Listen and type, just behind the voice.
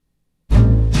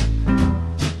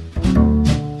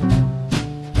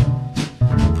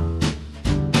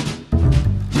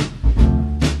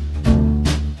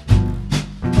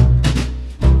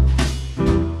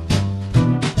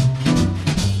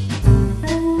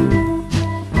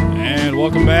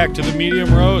welcome back to the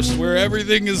Medium Roast, where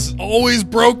everything is always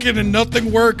broken and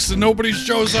nothing works and nobody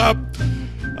shows up.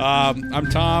 I'm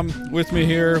Tom. With me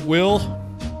here, Will.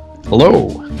 Hello.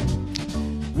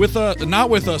 Not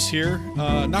with us here,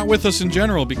 not with us in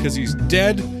general because he's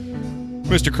dead,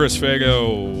 Mr. Chris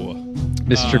Fago.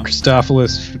 Mr.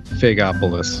 Christophilus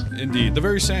Fagopoulos. Indeed, the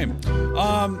very same.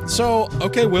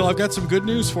 Okay, Will, I've got some good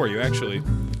news for you, actually.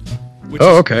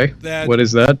 Okay. What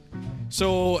is that?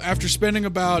 So, after spending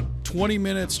about 20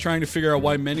 minutes trying to figure out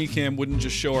why Manycam wouldn't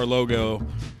just show our logo,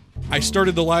 I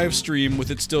started the live stream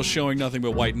with it still showing nothing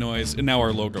but white noise, and now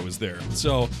our logo is there.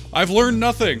 So, I've learned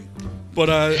nothing, but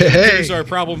our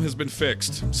problem has been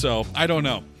fixed. So, I don't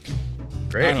know.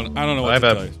 Great. I don't know what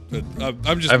to tell you.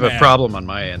 I'm just I have mad. a problem on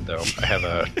my end, though. I have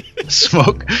a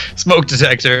smoke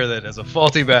detector that has a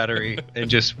faulty battery and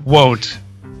just won't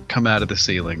come out of the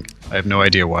ceiling. I have no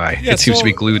idea why. Yeah, it seems to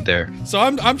be glued there. So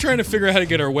I'm trying to figure out how to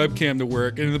get our webcam to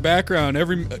work. And in the background,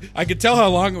 I could tell how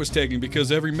long it was taking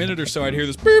because every minute or so I'd hear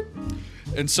this beep.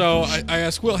 And so I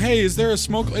asked Will, hey, is there a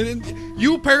smoke? And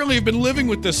you apparently have been living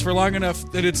with this for long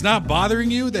enough that it's not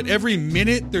bothering you, that every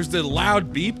minute there's the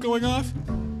loud beep going off?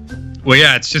 Well,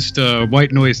 yeah, it's just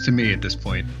white noise to me at this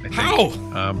point, I think.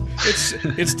 How?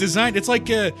 It's designed. It's like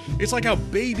how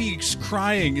babies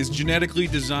crying is genetically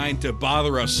designed to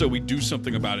bother us, so we do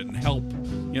something about it and help.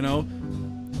 You know.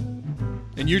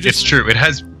 And you're just. It's true. It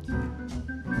has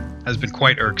been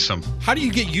quite irksome. How do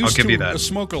you get used to a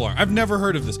smoke alarm? I've never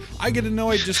heard of this. I get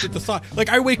annoyed just at the thought. Like,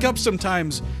 I wake up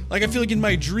sometimes. Like, I feel like in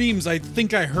my dreams, I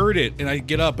think I heard it, and I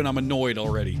get up and I'm annoyed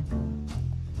already.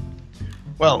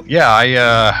 Well, yeah,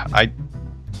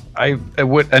 I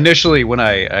would initially when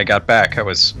I got back, I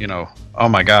was, oh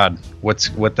my God,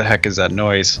 what the heck is that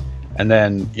noise? And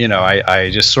then,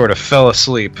 I just sort of fell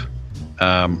asleep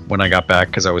when I got back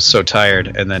because I was so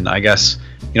tired. And then I guess,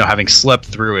 having slept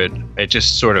through it, it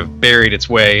just sort of buried its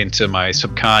way into my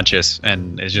subconscious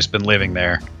and has just been living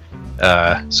there.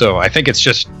 So I think it's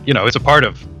just, it's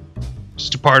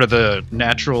just a part of the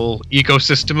natural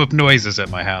ecosystem of noises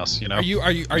at my house. Are you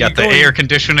got the air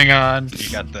conditioning on, you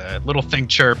got the little thing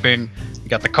chirping, you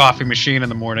got the coffee machine in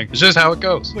the morning. It's just how it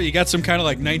goes. Well, you got some kind of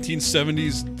like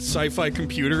 1970s sci-fi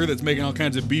computer that's making all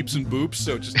kinds of beeps and boops,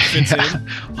 so it just fits in.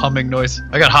 Humming noise.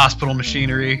 I got hospital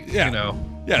machinery. Yeah.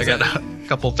 I got a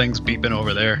couple things beeping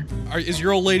over there. Is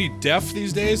your old lady deaf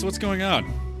these days? What's going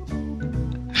on?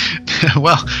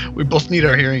 Well, we both need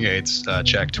our hearing aids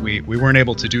checked. We weren't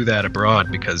able to do that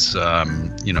abroad because,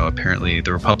 apparently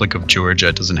the Republic of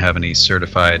Georgia doesn't have any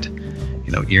certified,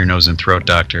 ear, nose, and throat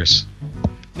doctors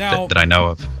that I know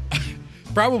of.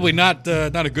 Probably not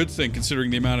a good thing considering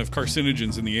the amount of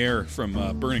carcinogens in the air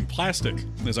from burning plastic,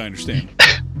 as I understand.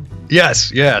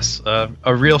 Yes.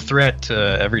 A real threat to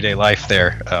everyday life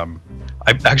there.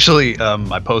 I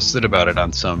posted about it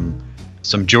on some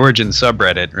Georgian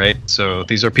subreddit, right? So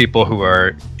these are people who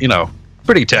are,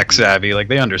 pretty tech savvy. Like,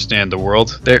 they understand the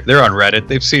world. They're on Reddit.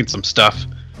 They've seen some stuff.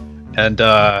 And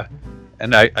I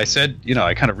said,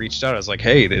 I kind of reached out. I was like,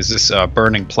 hey, is this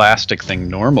burning plastic thing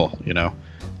normal?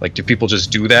 Like, do people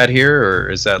just do that here? Or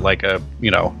is that like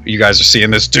you guys are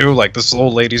seeing this too? Like, this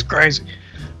old lady's crazy.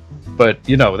 But,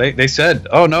 they said,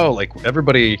 oh no, like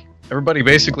everybody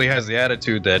basically has the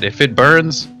attitude that if it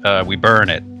burns, we burn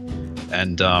it.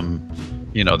 And,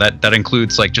 that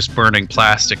includes like just burning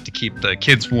plastic to keep the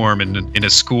kids warm in a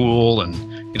school, and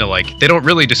they don't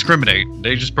really discriminate.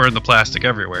 They just burn the plastic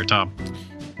everywhere, Tom.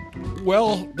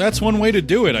 Well, that's one way to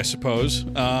do it, I suppose.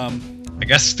 I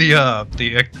guess the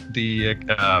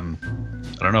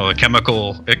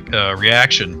chemical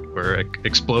reaction or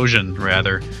explosion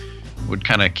rather would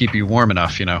kind of keep you warm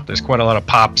enough. There's quite a lot of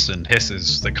pops and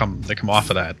hisses that come off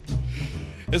of that.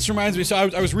 This reminds me, so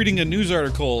I was reading a news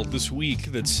article this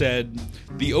week that said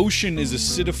the ocean is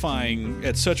acidifying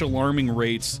at such alarming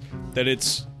rates that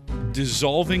it's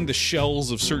dissolving the shells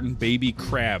of certain baby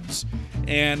crabs.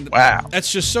 And wow,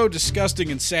 that's just so disgusting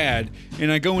and sad.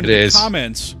 And I go into the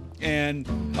comments, and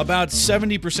about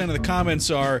 70% of the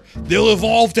comments are, they'll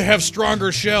evolve to have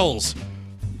stronger shells.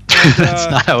 And,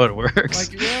 that's not how it works.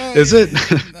 Like, yeah, is it?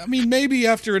 I mean, maybe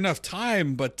after enough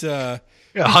time, but...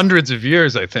 yeah, hundreds of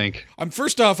years, I think.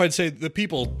 First off, I'd say the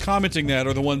people commenting that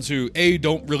are the ones who, A,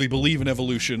 don't really believe in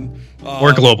evolution.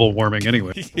 Or global warming,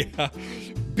 anyway. Yeah.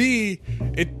 B,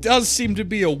 it does seem to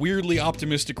be a weirdly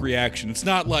optimistic reaction. It's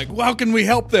not like, well, how can we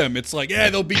help them? It's like, yeah,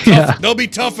 they'll be tougher. Yeah. They'll be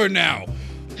tougher now.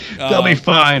 They'll be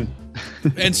fine.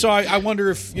 And so I wonder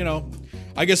if,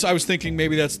 I guess I was thinking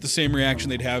maybe that's the same reaction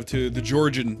they'd have to the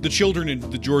children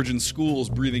in the Georgian schools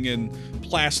breathing in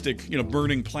plastic,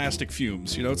 burning plastic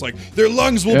fumes. It's like their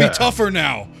lungs will be tougher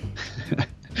now.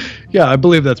 Yeah, I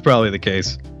believe that's probably the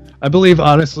case. I believe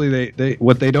honestly, they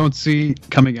what they don't see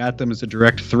coming at them as a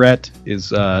direct threat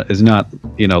is not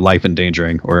life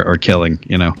endangering or killing.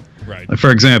 Right. Like, for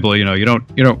example, you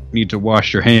don't need to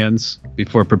wash your hands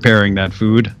before preparing that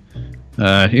food.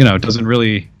 It doesn't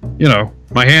really,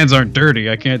 my hands aren't dirty.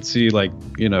 I can't see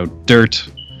dirt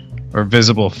or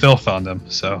visible filth on them,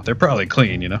 so they're probably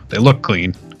clean. They look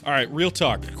clean. All right, real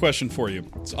talk. Question for you.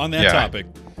 It's on that topic.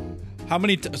 How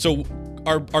many? So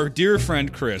our dear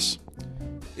friend Chris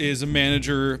is a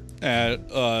manager at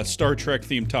a Star Trek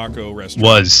themed taco restaurant.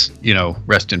 Was,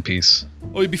 rest in peace.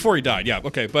 Oh, before he died, yeah,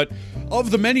 okay. But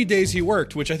of the many days he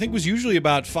worked, which I think was usually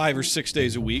about 5 or 6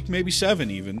 days a week, maybe 7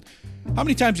 even, how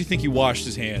many times do you think he washed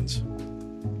his hands?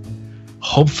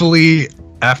 Hopefully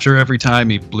after every time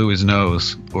he blew his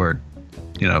nose or,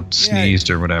 sneezed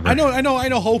or whatever. I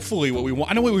know hopefully what we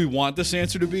want. I know what we want this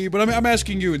answer to be, but I'm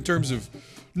asking you in terms of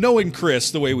knowing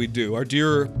Chris the way we do, our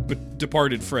dear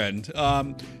departed friend.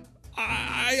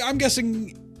 I'm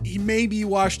guessing he maybe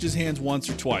washed his hands once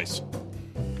or twice.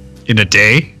 In a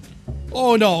day?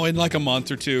 Oh, no, in like a month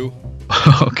or 2.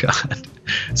 Oh, God.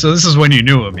 So this is when you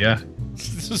knew him, yeah?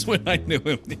 This is when I knew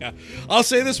him, yeah. I'll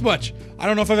say this much. I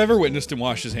don't know if I've ever witnessed him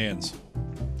wash his hands.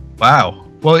 Wow.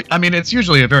 Well, I mean, it's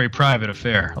usually a very private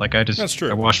affair. Like, That's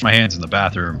true. I wash my hands in the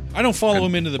bathroom. I don't follow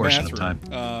him into the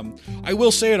bathroom. I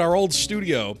will say at our old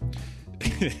studio,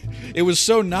 it was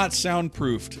so not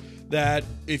soundproofed that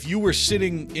if you were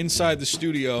sitting inside the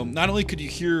studio, not only could you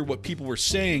hear what people were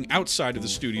saying outside of the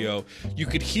studio, you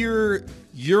could hear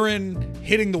urine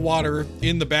hitting the water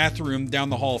in the bathroom down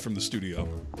the hall from the studio.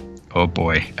 Oh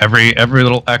boy, every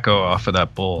little echo off of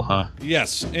that bowl, huh?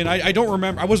 Yes, and I don't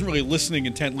remember. I wasn't really listening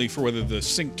intently for whether the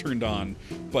sink turned on,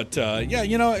 but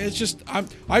it's just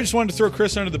I just wanted to throw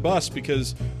Chris under the bus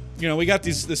because we got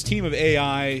this team of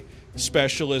AI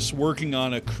specialists working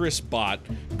on a Chris bot,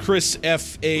 Chris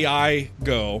FAI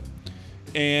Go,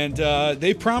 and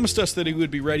they promised us that it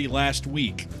would be ready last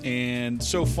week, and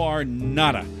so far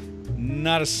not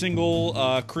a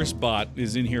single Chris bot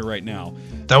is in here right now.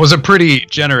 That was a pretty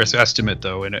generous estimate,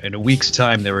 though. In a week's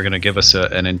time, they were going to give us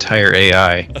an entire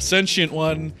AI, a sentient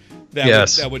one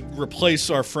that would replace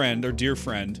our dear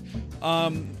friend.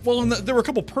 There were a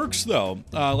couple perks though.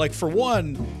 Like for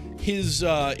one, his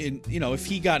if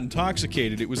he got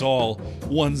intoxicated, it was all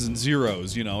ones and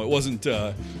zeros. It wasn't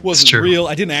real.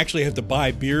 I didn't actually have to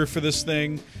buy beer for this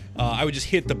thing. I would just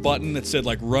hit the button that said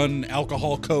run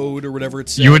alcohol code or whatever it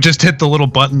said. You would just hit the little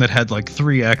button that had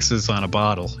 3 X's on a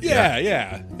bottle.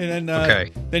 Yeah. And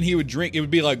then then he would drink. It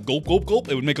would be like gulp, gulp, gulp.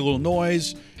 It would make a little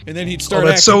noise, and then he'd start. Oh,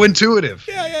 that's so intuitive.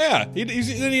 Yeah. Then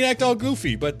he'd act all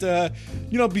goofy. But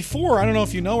before, I don't know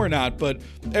if you know or not, but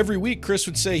every week Chris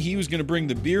would say he was going to bring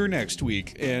the beer next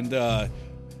week, and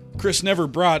Chris never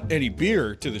brought any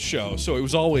beer to the show, so it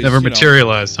was always never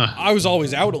materialized, huh? I was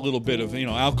always out a little bit of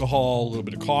alcohol, a little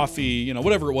bit of coffee,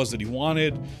 whatever it was that he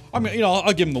wanted. I mean,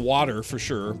 I'll give him the water for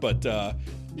sure, but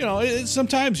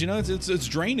sometimes it's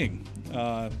draining,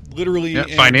 literally,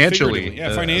 and financially,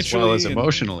 financially, as well as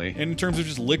emotionally, and in terms of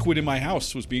just liquid in my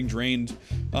house was being drained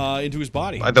into his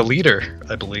body by the leader,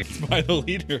 I believe. By the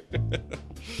leader.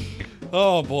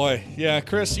 Oh boy, yeah,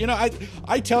 Chris.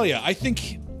 I tell you, I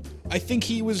think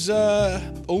he was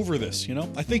over this,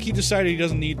 I think he decided he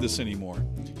doesn't need this anymore.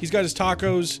 He's got his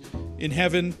tacos in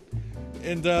heaven,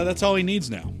 and that's all he needs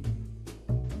now.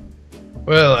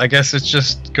 Well, I guess it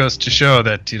just goes to show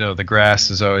that, the grass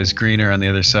is always greener on the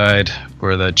other side,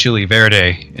 or the chili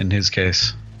verde in his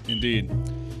case. Indeed.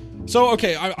 So,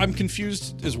 okay, I'm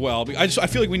confused as well. I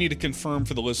feel like we need to confirm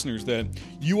for the listeners that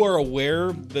you are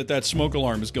aware that smoke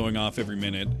alarm is going off every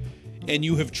minute, and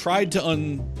you have tried to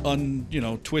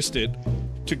twist it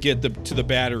to get to the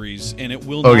batteries, and it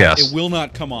will not. Yes. It will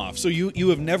not come off. So you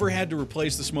have never had to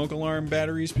replace the smoke alarm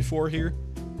batteries before here?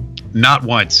 Not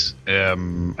once. I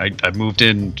moved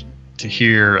in to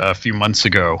here a few months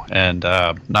ago, and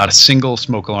not a single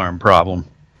smoke alarm problem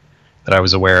that I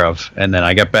was aware of. And then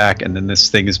I got back, and then this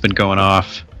thing has been going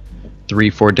off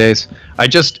 3-4 days. I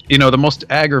just, the most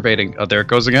aggravating. Oh, there it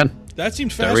goes again. That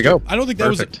seemed faster. There we go. I don't think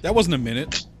that wasn't a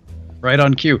minute. Right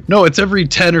on cue. No, it's every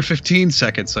 10 or 15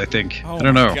 seconds, I think. Oh, I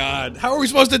don't know. Oh, my God. How are we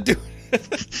supposed to do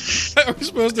How are we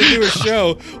supposed to do a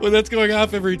show when that's going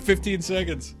off every 15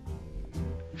 seconds?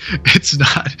 It's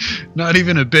not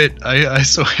even a bit. I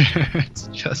swear.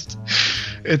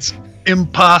 It's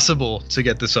impossible to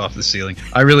get this off the ceiling.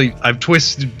 I've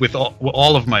twisted with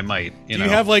all of my might. Do you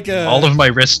have all of my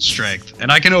wrist strength,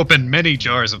 and I can open many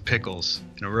jars of pickles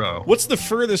in a row. What's the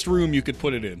furthest room you could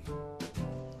put it in?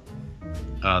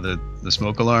 The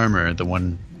smoke alarm, or the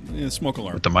one? Yeah, smoke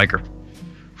alarm with the micro.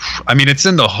 I mean, it's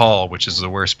in the hall, which is the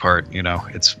worst part. You know,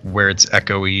 it's where it's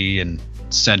echoey and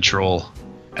central,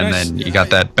 and then you got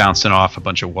that bouncing off a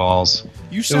bunch of walls.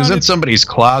 It was in somebody's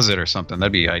closet or something.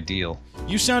 That'd be ideal.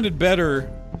 You sounded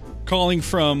better calling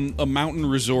from a mountain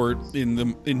resort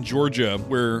in Georgia,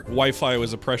 where Wi-Fi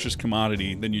was a precious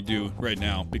commodity, than you do right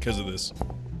now because of this.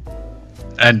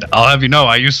 And I'll have you know,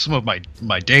 I used some of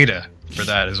my data for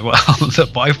that as well. The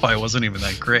Wi-Fi wasn't even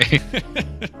that great.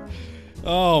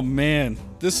 Oh man,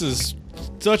 this is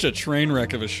such a train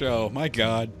wreck of a show. My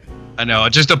God. I know.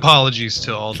 Just apologies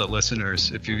to all the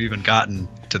listeners if you've even gotten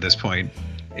to this point.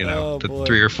 You know, the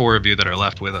 3 or 4 of you that are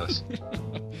left with us.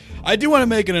 I do want to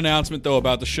make an announcement, though,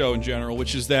 about the show in general,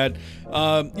 which is that,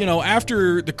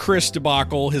 after the Chris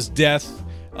debacle, his death,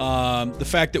 the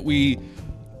fact that we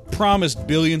promised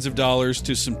billions of dollars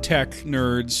to some tech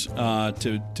nerds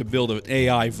to build an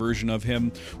AI version of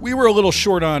him, we were a little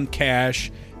short on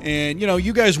cash. And,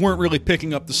 you guys weren't really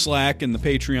picking up the slack in the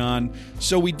Patreon,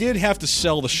 so we did have to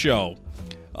sell the show.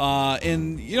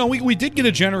 We did get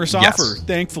a generous offer,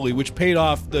 thankfully, which paid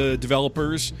off the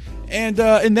developers and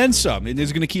then some. It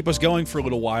is going to keep us going for a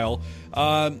little while.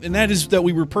 And that is that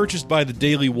we were purchased by the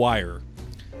Daily Wire.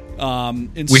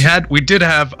 We did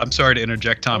have, I'm sorry to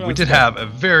interject, Tom, we did have a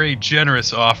very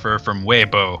generous offer from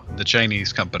Weibo, the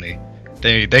Chinese company.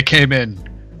 They came in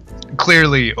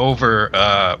clearly over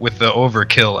with the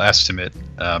overkill estimate,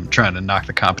 trying to knock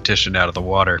the competition out of the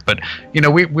water. But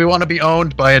we want to be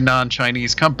owned by a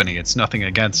non-Chinese company. It's nothing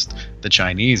against the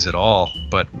Chinese at all,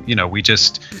 but we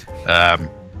just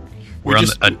we're on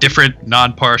a different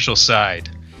non-partial side.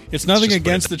 It's nothing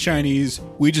against the Chinese.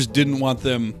 We just didn't want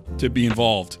them to be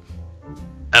involved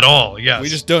at all. Yes, we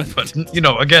just don't. But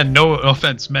again, no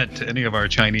offense meant to any of our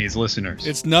Chinese listeners.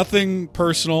 It's nothing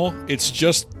personal. It's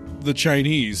just the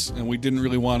Chinese, and we didn't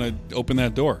really want to open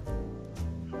that door.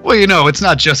 Well, it's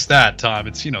not just that, Tom.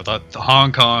 It's the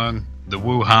Hong Kong, the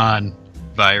Wuhan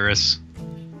virus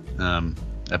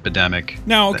epidemic.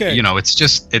 Now, okay, it's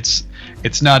just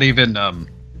it's not even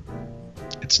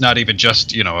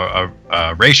just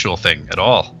a racial thing at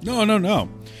all. No.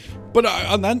 But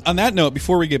on that note,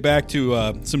 before we get back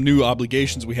to some new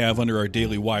obligations we have under our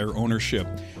Daily Wire ownership,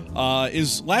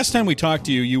 is last time we talked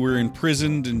to you, you were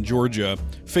imprisoned in Georgia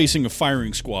facing a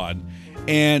firing squad.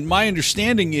 And my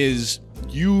understanding is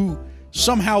you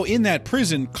somehow in that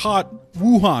prison caught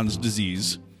Wuhan's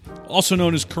disease, also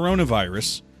known as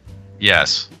coronavirus.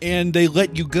 Yes. And they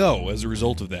let you go as a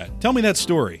result of that. Tell me that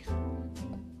story.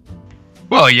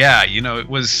 Well, yeah, it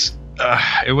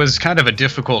was kind of a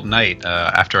difficult night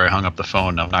after I hung up the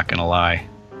phone, I'm not going to lie.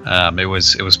 It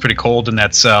was pretty cold in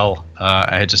that cell.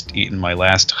 I had just eaten my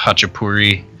last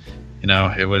hachapuri.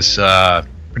 It was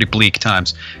pretty bleak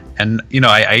times. And,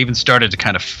 I even started to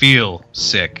kind of feel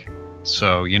sick.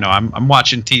 So, I'm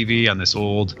watching TV on this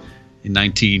old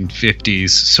 1950s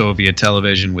Soviet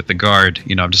television with the guard.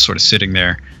 I'm just sort of sitting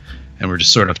there, and we're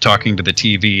just sort of talking to the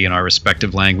TV in our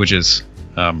respective languages,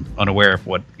 unaware of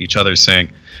what each other's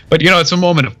saying. But, it's a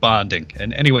moment of bonding.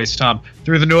 And anyways, Tom,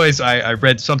 through the noise, I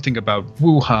read something about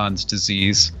Wuhan's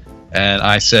disease, and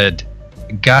I said,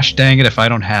 gosh dang it if I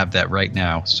don't have that right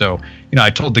now. So,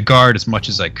 I told the guard as much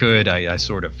as I could. I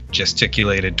sort of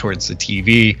gesticulated towards the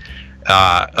TV.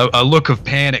 A look of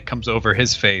panic comes over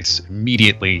his face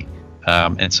immediately.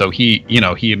 And so he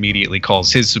immediately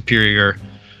calls his superior,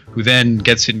 who then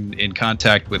gets in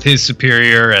contact with his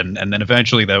superior and then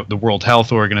eventually the World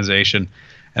Health Organization.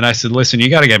 And I said, listen, you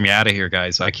got to get me out of here,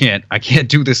 guys. I can't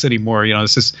do this anymore.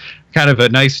 This is kind of a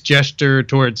nice gesture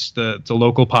towards the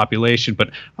local population, but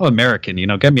I'm American,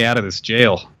 get me out of this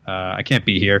jail. I can't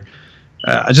be here.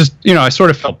 I just, I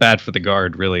sort of felt bad for the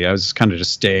guard, really. I was kind of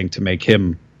just staying to make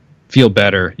him feel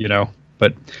better,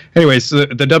 But anyways,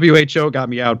 the WHO got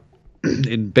me out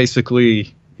in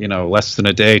basically, less than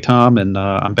a day, Tom, and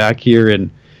I'm back here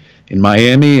in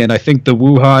Miami, and I think the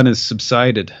Wuhan has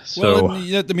subsided. So,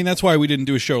 well, that's why we didn't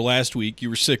do a show last week. You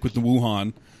were sick with the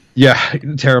Wuhan. Yeah,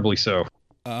 terribly so.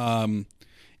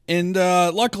 And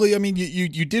luckily,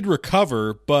 you did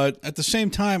recover, but at the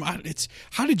same time,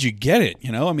 how did you get it?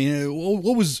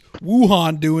 What was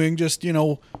Wuhan doing? Just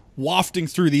wafting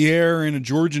through the air in a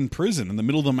Georgian prison in the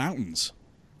middle of the mountains.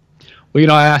 Well,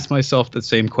 I asked myself the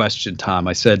same question, Tom.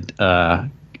 I said, I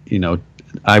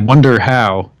wonder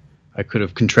how I could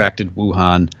have contracted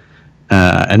Wuhan.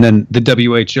 And then the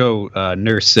WHO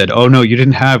nurse said, oh, no, you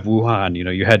didn't have Wuhan.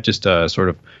 You had just a sort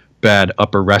of bad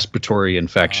upper respiratory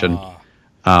infection.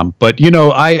 But,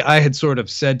 I had sort of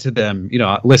said to them,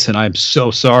 listen, I'm so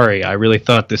sorry. I really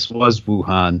thought this was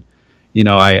Wuhan.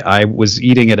 I was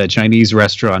eating at a Chinese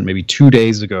restaurant maybe 2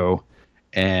 days ago,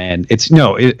 and it's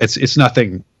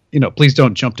nothing please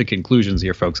don't jump to conclusions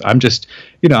here, folks. I'm just,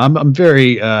 I'm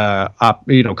very,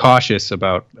 cautious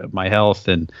about my health,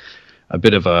 and a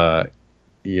bit of a,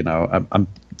 I'm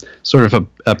sort of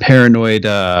a paranoid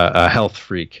a health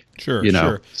freak. Sure,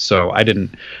 sure. So I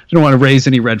didn't want to raise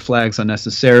any red flags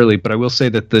unnecessarily, but I will say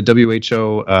that the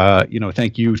WHO,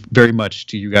 thank you very much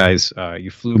to you guys. You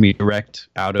flew me direct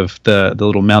out of the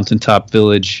little mountaintop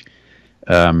village,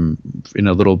 in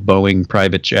a little Boeing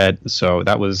private jet. So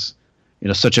that was,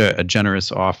 such a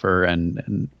generous offer,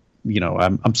 and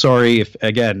I'm sorry if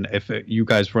you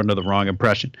guys were under the wrong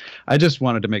impression. I just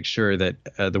wanted to make sure that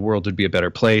the world would be a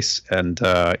better place, and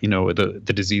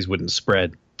the disease wouldn't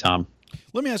spread. Tom,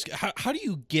 let me ask you, how do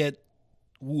you get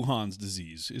Wuhan's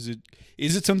disease?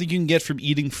 Is it something you can get from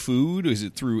eating food? Is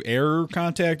it through air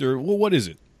contact, or what is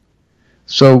it?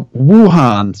 So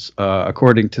Wuhan's,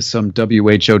 according to some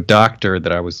WHO doctor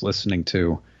that I was listening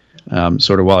to,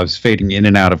 sort of while I was fading in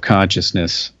and out of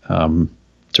consciousness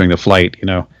during the flight,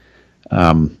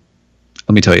 let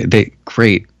me tell you, they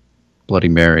great Bloody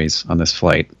Marys on this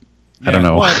flight. Yeah, I don't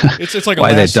know it's like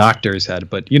why the doctors had,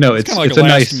 but it's kind of like it's a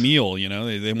nice meal.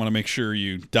 They want to make sure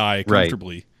you die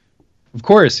comfortably. Right. Of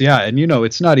course, yeah, and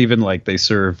it's not even like they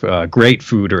serve great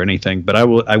food or anything, but I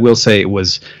will say it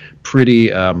was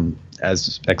pretty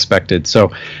as expected.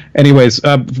 So, anyways,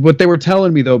 what they were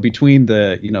telling me though between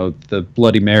the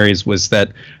Bloody Marys was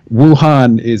that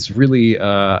Wuhan is really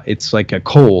it's like a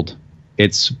cold.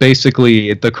 It's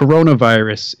basically the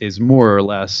coronavirus is more or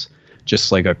less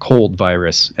just like a cold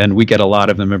virus, and we get a lot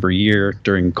of them every year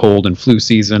during cold and flu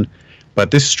season.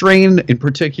 But this strain in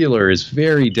particular is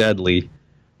very deadly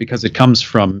because it comes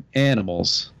from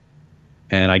animals,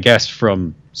 and I guess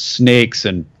from snakes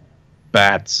and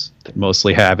bats that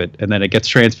mostly have it, and then it gets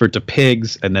transferred to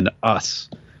pigs and then us.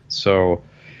 So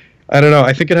I don't know.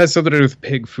 I think it has something to do with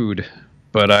pig food,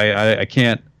 but I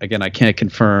can't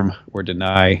confirm or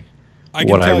deny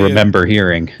what I remember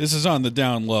hearing. This is on the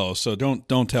down low, so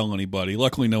don't tell anybody.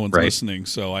 Luckily, no one's listening,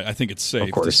 so I think it's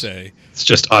safe to say. It's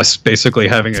just us basically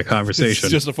having a conversation.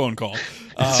 It's just a phone call.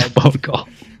 It's a phone call.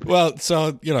 Well,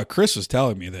 so Chris was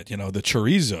telling me that the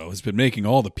chorizo has been making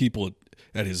all the people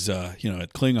at his at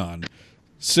Klingon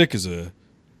sick as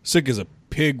a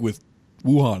pig with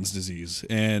Wuhan's disease,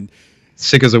 and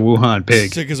sick as a Wuhan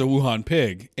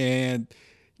pig, and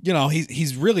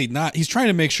he's really not. He's trying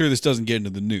to make sure this doesn't get into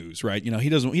the news, right? He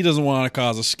doesn't want to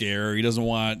cause a scare. He doesn't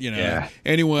want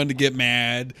anyone to get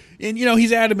mad, and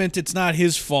he's adamant it's not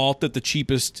his fault that the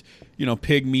cheapest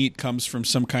pig meat comes from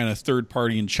some kind of third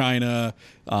party in China.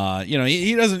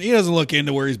 He doesn't look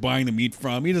into where he's buying the meat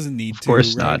from. He doesn't need to. Of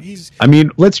course not.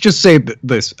 Let's just say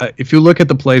this. If you look at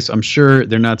the place, I'm sure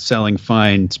they're not selling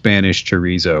fine Spanish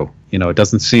chorizo. It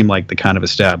doesn't seem like the kind of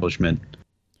establishment.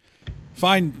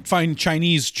 Fine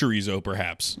Chinese chorizo,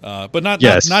 perhaps, but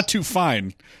not too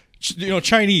fine.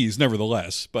 Chinese,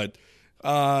 nevertheless. But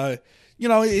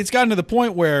it's gotten to the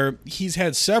point where he's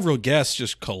had several guests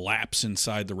just collapse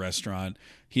inside the restaurant.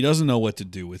 He doesn't know what to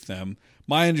do with them.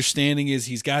 My understanding is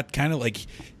he's got kind of like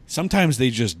sometimes they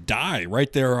just die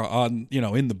right there on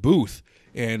in the booth,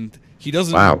 and he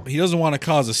doesn't want to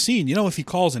cause a scene. If he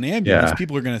calls an ambulance,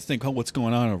 people are going to think, "Oh, what's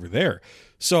going on over there?"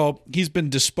 So he's been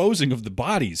disposing of the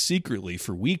bodies secretly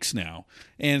for weeks now,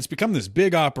 and it's become this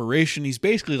big operation. He's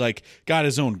basically got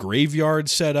his own graveyard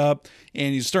set up,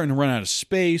 and he's starting to run out of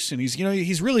space, and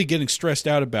he's really getting stressed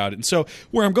out about it. And so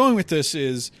where I'm going with this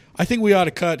is I think we ought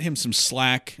to cut him some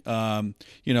slack.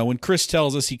 When Chris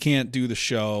tells us he can't do the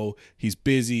show, he's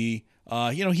busy.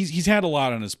 He's had a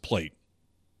lot on his plate.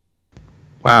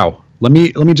 Wow. Let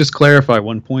me just clarify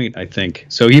one point, I think.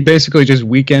 So he basically just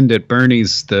weekend at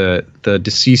Bernie's the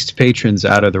deceased patrons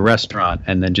out of the restaurant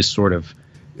and then just sort of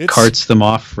carts them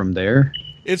off from there?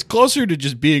 It's closer to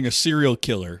just being a serial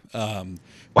killer.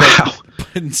 Wow. But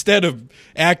instead of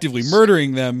actively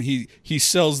murdering them, he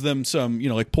sells them some,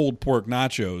 pulled pork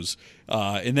nachos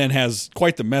and then has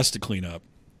quite the mess to clean up.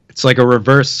 It's like a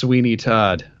reverse Sweeney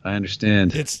Todd. I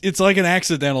understand. It's like an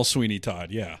accidental Sweeney Todd,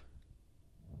 yeah.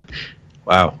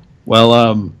 Wow.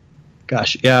 Well,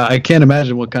 gosh, yeah, I can't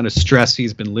imagine what kind of stress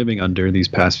he's been living under these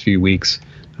past few weeks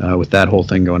with that whole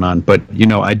thing going on. But,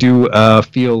 I do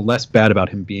feel less bad about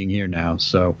him being here now.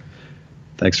 So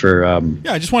thanks for I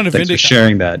just wanted to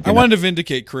sharing that. I wanted to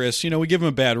vindicate Chris. We give him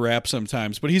a bad rap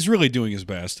sometimes, but he's really doing his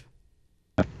best.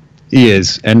 He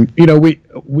is. And, we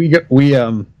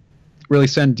really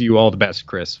send you all the best,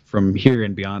 Chris, from here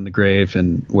and beyond the grave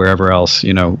and wherever else.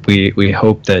 We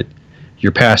hope that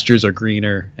your pastures are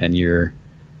greener and your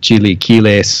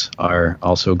chiles are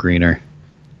also greener.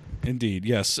 Indeed,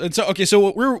 yes. And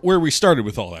so where we started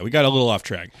with all that, we got a little off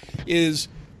track, is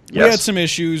we had some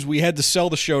issues. We had to sell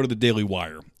the show to the Daily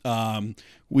Wire.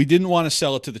 We didn't want to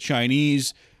sell it to the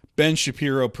Chinese. Ben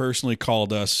Shapiro personally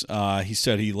called us. He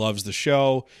said he loves the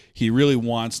show. He really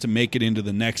wants to make it into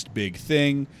the next big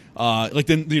thing.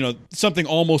 Something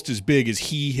almost as big as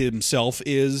he himself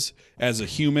is as a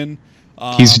human.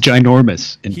 He's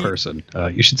ginormous in person.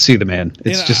 You should see the man.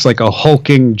 It's just like a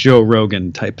hulking Joe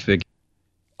Rogan type figure.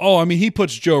 Oh, I mean, he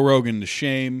puts Joe Rogan to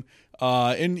shame.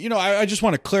 I just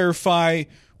want to clarify,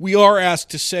 we are asked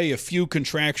to say a few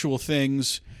contractual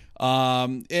things.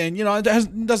 It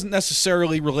doesn't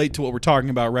necessarily relate to what we're talking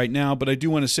about right now, but I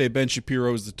do want to say Ben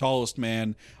Shapiro is the tallest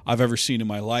man I've ever seen in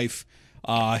my life.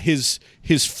 His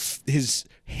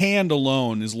hand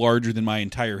alone is larger than my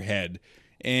entire head.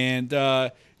 And,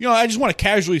 I just want to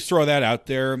casually throw that out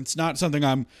there. It's not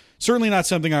something certainly not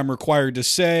something I'm required to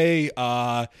say.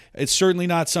 It's certainly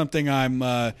not something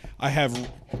I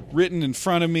have written in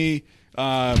front of me.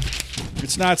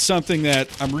 It's not something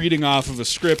that I'm reading off of a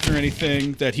script or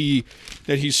anything. That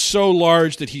he's so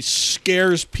large that he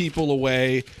scares people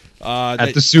away.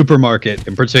 At the supermarket,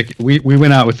 in particular, we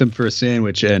went out with him for a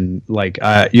sandwich, and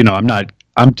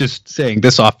I'm just saying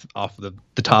this off the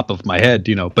top of my head,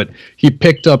 but he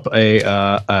picked up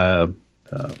a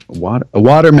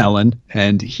watermelon,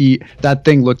 and that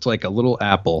thing looked like a little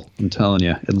apple. I'm telling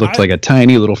you, it looked like a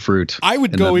tiny little fruit. I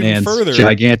would go even further.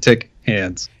 Gigantic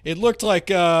hands. It looked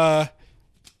like a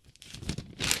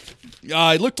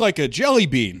jelly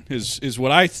bean. Is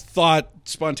what I thought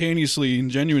spontaneously and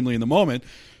genuinely in the moment.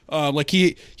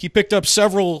 He picked up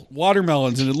several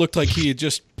watermelons, and it looked like he had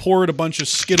just poured a bunch of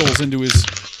Skittles into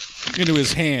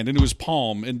his hand, into his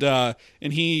palm, and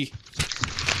he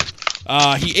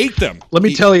ate them. Let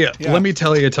me tell you,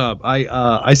 Tom.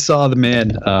 I saw the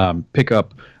man pick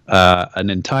up an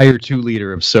entire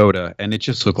 2-liter of soda, and it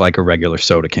just looked like a regular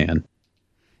soda can.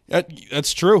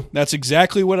 That's true. That's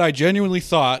exactly what I genuinely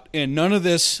thought. And none of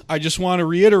this, I just want to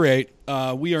reiterate,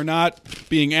 we are not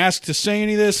being asked to say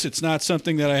any of this. It's not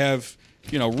something that I have,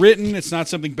 written. It's not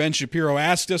something Ben Shapiro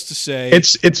asked us to say.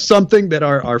 It's something that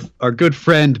our good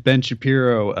friend Ben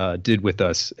Shapiro did with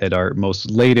us at our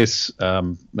most latest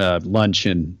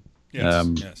luncheon.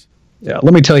 Yes. Yeah,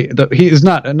 let me tell you, he is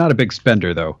not a big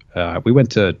spender though. We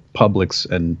went to Publix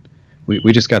and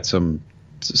we just got some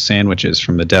sandwiches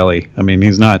from the deli. I mean,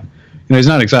 he's not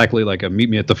exactly like a meet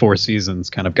me at the Four Seasons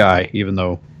kind of guy, even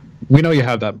though we know you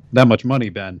have that much money,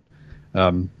 Ben.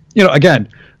 Again,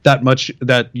 that much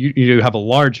that you have a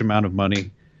large amount of money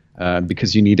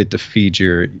because you need it to feed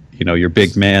your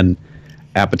big man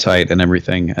appetite and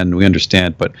everything, and we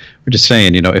understand, but we're just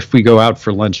saying, if we go out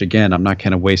for lunch again, I'm not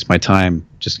going to waste my time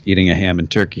just eating a ham and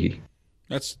turkey.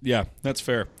 That's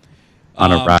fair.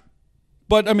 On a rock.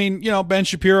 But I mean, Ben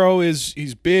Shapiro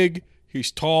he's big,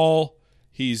 he's tall,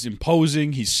 he's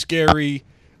imposing, he's scary,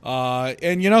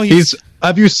 and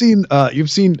have you seen you've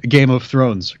seen Game of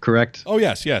Thrones, correct? Oh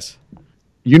yes.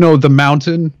 The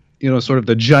mountain, sort of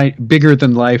the giant, bigger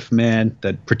than life man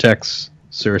that protects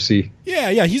Cersei.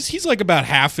 Yeah. He's like about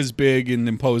half as big and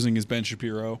imposing as Ben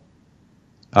Shapiro.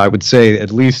 I would say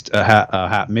at least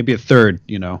maybe a third.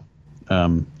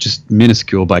 Just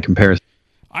minuscule by comparison.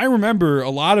 I remember a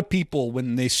lot of people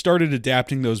when they started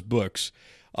adapting those books,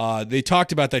 they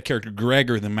talked about that character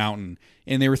Gregor the Mountain,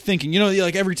 and they were thinking,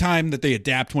 like every time that they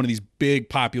adapt one of these big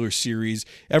popular series,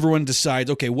 everyone decides,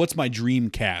 okay, what's my dream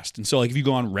cast? And so, like, if you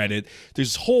go on Reddit,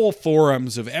 there's whole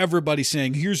forums of everybody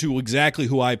saying, here's exactly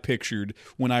who I pictured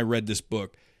when I read this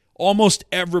book. Almost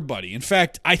everybody. In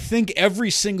fact, I think every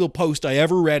single post I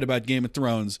ever read about Game of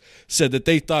Thrones said that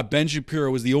they thought Ben Shapiro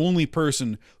was the only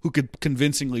person who could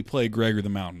convincingly play Gregor the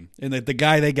Mountain, and that the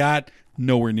guy they got,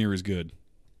 nowhere near as good.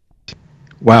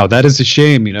 Wow, that is a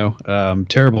shame,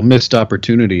 terrible missed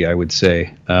opportunity, I would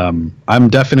say. I'm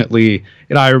definitely,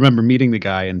 I remember meeting the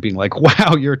guy and being like,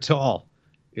 wow, you're tall.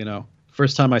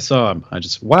 First time I saw him, I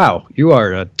just, wow, you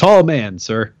are a tall man,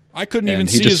 sir. I couldn't even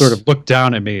see he just sort of looked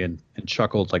down at me and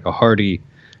chuckled like a hearty,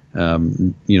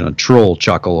 troll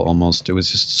chuckle almost. It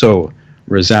was just so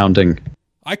resounding.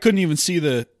 I couldn't even see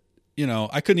his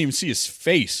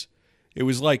face. It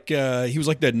was like he was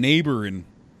like that neighbor in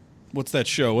what's that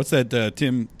show? What's that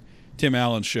Tim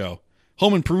Allen show?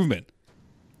 Home Improvement.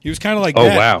 He was kind of like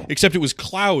that. Wow. Except it was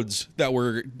clouds that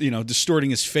were, distorting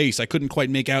his face. I couldn't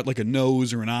quite make out like a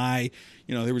nose or an eye.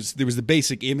 There was the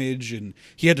basic image, and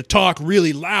he had to talk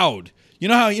really loud. You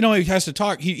know how he has to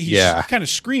talk? He kind of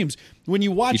screams. When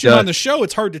you watch him on the show,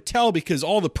 it's hard to tell because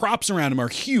all the props around him are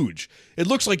huge. It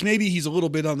looks like maybe he's a little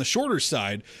bit on the shorter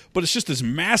side, but it's just this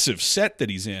massive set that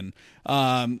he's in.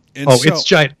 It's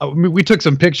giant. I mean, we took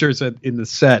some pictures in the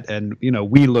set, and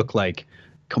we look like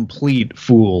complete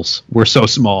fools. We're so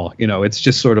small. It's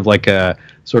just sort of like a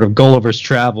sort of Gulliver's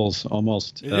Travels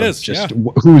almost. It is just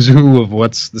who's who of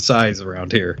what's the size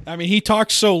around here. I mean, he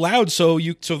talks so loud, so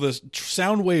the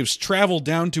sound waves travel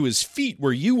down to his feet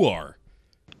where you are.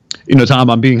 Tom,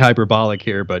 I'm being hyperbolic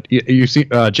here, but you see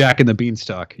Jack and the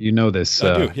Beanstalk. You know this.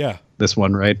 I do, yeah. This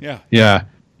one, right? Yeah. Yeah.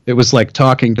 It was like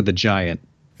talking to the giant.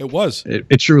 It was.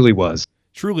 It truly was.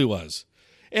 Truly was.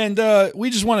 And we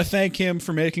just want to thank him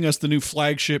for making us the new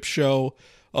flagship show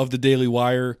of the Daily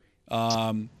Wire.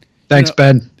 Thanks,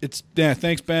 Ben.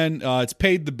 Thanks, Ben. It's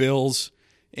paid the bills,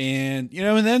 and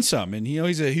and then some. And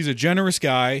he's a generous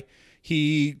guy.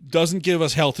 He doesn't give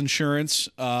us health insurance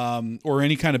or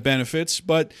any kind of benefits,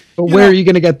 but where are you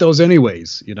going to get those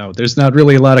anyways? There's not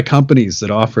really a lot of companies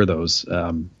that offer those,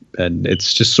 and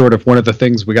it's just sort of one of the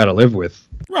things we got to live with.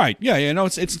 Right? Yeah.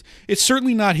 It's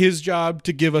certainly not his job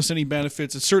to give us any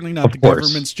benefits. It's certainly not the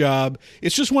government's job.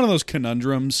 It's just one of those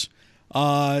conundrums,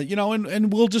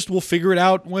 and we'll figure it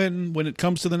out when it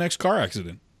comes to the next car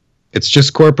accident. It's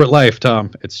just corporate life,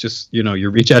 Tom. It's just, you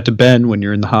reach out to Ben when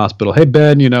you're in the hospital. Hey,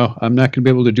 Ben, I'm not going to be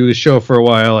able to do the show for a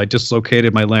while. I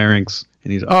dislocated my larynx.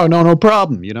 And he's, oh, no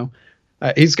problem.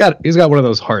 He's got one of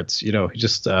those hearts, he's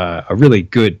just a really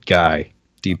good guy,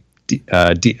 deep,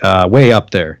 way up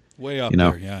there. Way up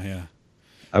there, yeah.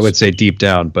 I would say deep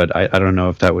down, but I don't know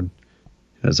if that would,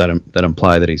 does that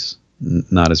imply that he's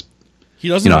not as, he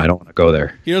doesn't, I don't want to go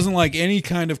there. He doesn't like any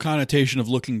kind of connotation of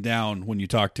looking down when you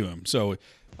talk to him. So,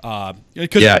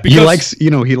 he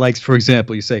likes, for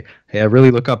example, you say, hey, I really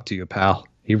look up to you, pal.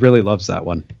 He really loves that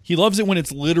one. He loves it when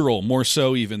it's literal, more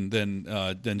so even than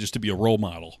just to be a role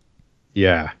model.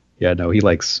 Yeah. No, he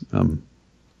likes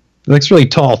really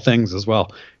tall things as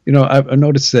well. I've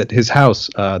noticed that his house,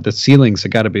 the ceilings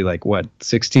have got to be like,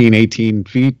 16, 18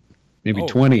 feet, maybe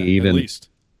 20 even. At least.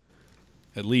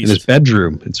 In his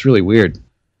bedroom. It's really weird.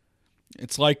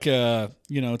 It's like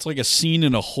it's like a scene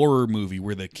in a horror movie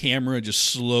where the camera just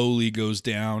slowly goes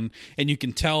down, and you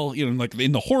can tell, like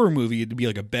in the horror movie, it'd be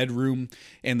like a bedroom,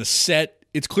 and the set,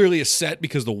 it's clearly a set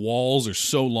because the walls are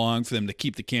so long for them to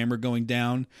keep the camera going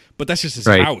down. But that's just his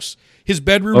house. His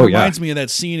bedroom reminds me of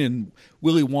that scene in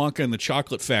Willy Wonka and the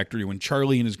Chocolate Factory when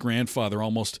Charlie and his grandfather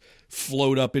almost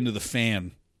float up into the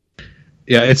fan.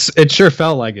 Yeah, it sure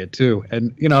felt like it too,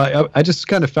 and I just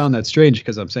kind of found that strange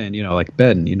because I'm saying like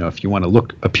Ben, if you want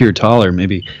to appear taller,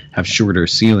 maybe have shorter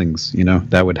ceilings,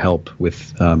 that would help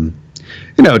with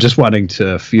just wanting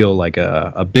to feel like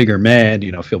a bigger man,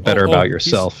 feel better about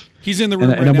yourself. He's in the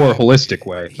room in a more holistic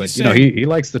way, but he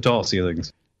likes the tall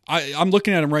ceilings. I'm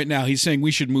looking at him right now. He's saying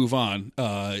we should move on,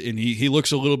 and he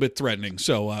looks a little bit threatening.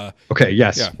 So okay,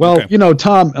 yes. Yeah, well, okay.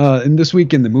 Tom, in this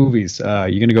week in the movies, you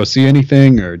going to go see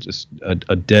anything, or just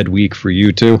a dead week for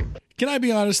you too? Can I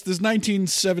be honest? This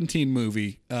 1917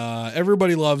 movie,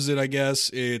 everybody loves it. I guess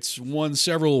it's won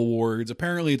several awards.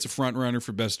 Apparently, it's a front runner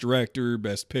for Best Director,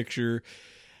 Best Picture.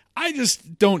 I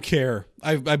just don't care.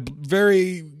 I'm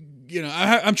very,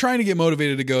 I'm trying to get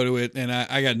motivated to go to it, and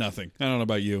I got nothing. I don't know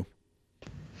about you.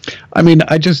 I mean,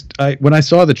 when I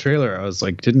saw the trailer, I was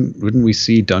like, wouldn't we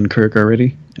see Dunkirk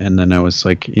already? And then I was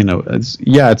like,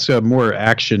 it's a more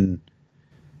action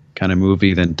kind of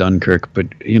movie than Dunkirk, but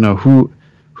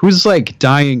who's like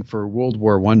dying for World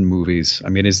War I movies? I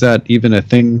mean, is that even a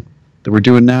thing that we're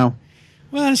doing now?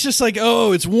 Well, it's just like,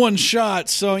 it's one shot,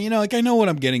 so I know what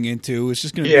I'm getting into. It's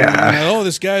just gonna be,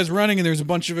 this guy's running and there's a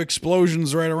bunch of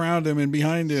explosions right around him and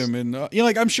behind him, and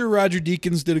I'm sure Roger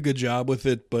Deakins did a good job with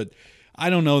it, but I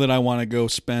don't know that I want to go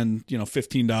spend,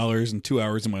 $15 and 2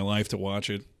 hours of my life to watch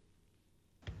it.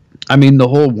 I mean, the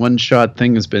whole one-shot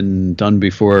thing has been done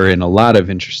before in a lot of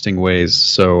interesting ways,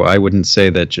 so I wouldn't say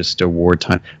that just a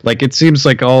wartime. Like, it seems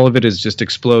like all of it is just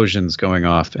explosions going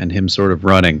off and him sort of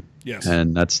running. Yes.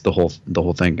 And that's the whole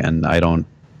thing, and I don't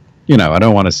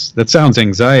want to. That sounds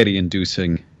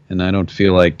anxiety-inducing, and I don't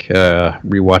feel like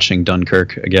rewatching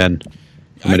Dunkirk again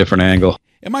from a different angle.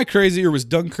 Am I crazy, or was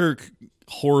Dunkirk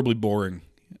horribly boring?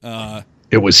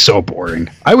 It was so boring.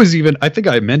 I think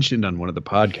I mentioned on one of the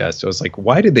podcasts, I was like,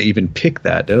 why did they even pick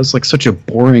that? It was like such a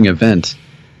boring event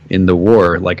in the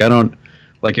war. Like,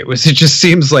 it just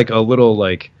seems like a little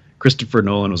like Christopher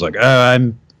Nolan was like,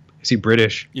 is he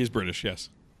British? He's British, yes.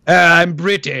 I'm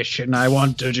British and I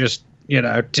want to just,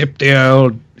 tip the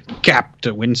old cap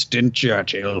to Winston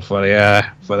Churchill for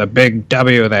the big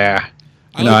W there.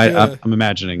 I'm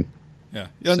imagining. Yeah,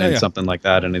 saying something like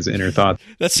that in his inner thoughts.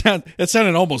 That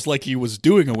sounded almost like he was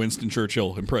doing a Winston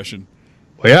Churchill impression.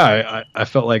 Well, yeah, I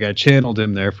felt like I channeled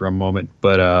him there for a moment,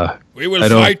 but we will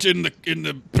fight in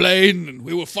the plain, and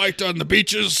we will fight on the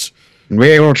beaches.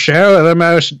 We will show the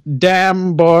most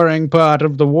damn boring part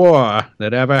of the war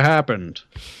that ever happened.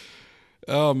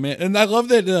 Oh, man. And I love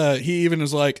that he even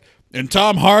is like, and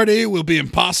Tom Hardy will be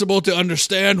impossible to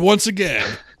understand once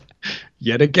again.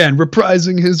 Yet again,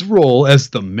 reprising his role as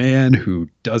the man who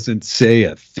doesn't say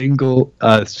a single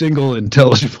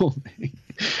intelligible thing.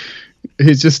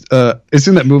 He's just, it's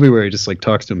in that movie where he just like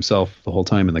talks to himself the whole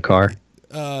time in the car.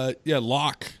 Yeah,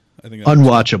 Locke. I think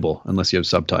unwatchable unless you have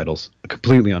subtitles.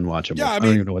 Completely unwatchable. Yeah, I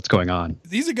don't even know what's going on.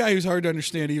 He's a guy who's hard to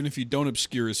understand even if you don't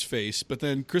obscure his face. But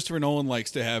then Christopher Nolan likes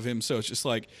to have him, so it's just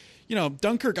like,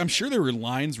 Dunkirk, I'm sure there were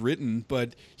lines written,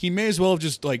 but he may as well have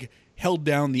just like held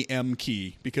down the M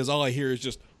key because all I hear is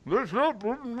just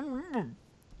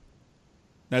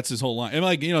that's his whole line. And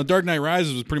like, Dark Knight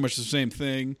Rises was pretty much the same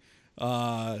thing.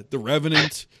 The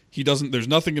Revenant, there's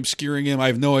nothing obscuring him. I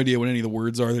have no idea what any of the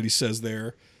words are that he says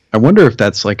there. I wonder if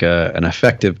that's like an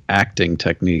effective acting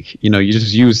technique. You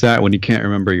just use that when you can't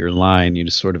remember your line. You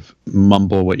just sort of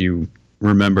mumble what you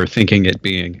remember thinking it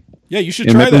being. Yeah, you should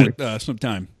try that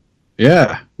sometime.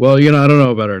 Yeah. Well, I don't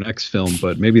know about our next film,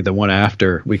 but maybe the one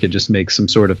after, we could just make some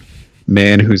sort of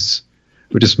man who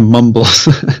just mumbles,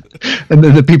 and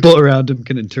then the people around him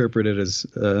can interpret it as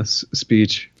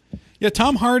speech. Yeah,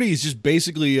 Tom Hardy is just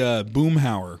basically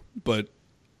Boomhauer, but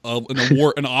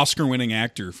an Oscar-winning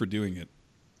actor for doing it.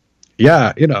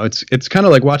 Yeah, it's kind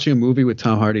of like watching a movie with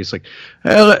Tom Hardy. It's like,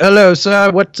 hello,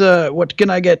 sir. What can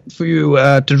I get for you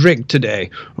to drink today?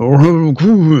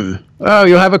 Oh,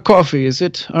 you'll have a coffee, is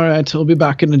it? All right, I'll be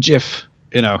back in a jiff.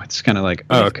 It's kind of like,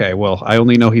 oh, okay. Well, I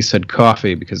only know he said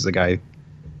coffee because the guy,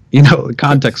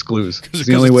 context clues. It's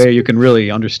the only way you can really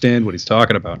understand what he's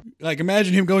talking about. Like,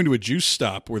 imagine him going to a juice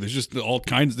stop where there's just all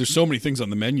kinds. There's so many things on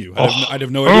the menu. I'd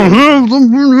have no idea.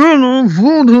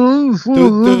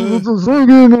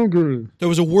 There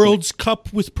was a World's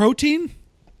Cup with protein?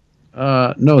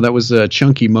 No, that was a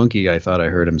Chunky Monkey. I thought I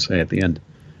heard him say at the end.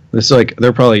 It's like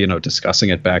they're probably discussing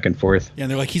it back and forth. Yeah,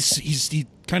 and they're like, he's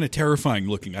kind of terrifying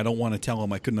looking. I don't want to tell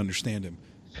him I couldn't understand him.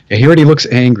 Yeah, he already looks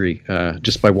angry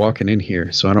just by walking in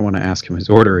here, so I don't want to ask him his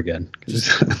order again.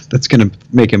 That's going to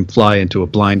make him fly into a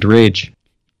blind rage.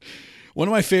 One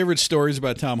of my favorite stories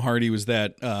about Tom Hardy was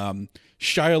that Shia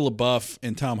LaBeouf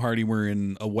and Tom Hardy were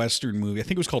in a Western movie. I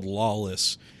think it was called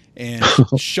Lawless. And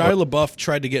Shia LaBeouf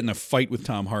tried to get in a fight with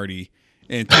Tom Hardy,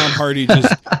 and Tom Hardy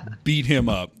just beat him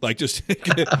up. Like, just like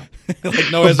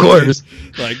no hesitation.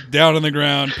 Like, down on the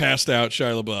ground, passed out,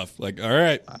 Shia LaBeouf. Like, all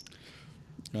right.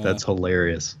 That's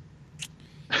hilarious.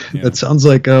 Yeah. That sounds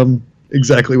like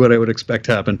exactly what I would expect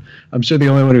to happen. I'm sure the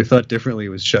only one who thought differently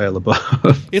was Shia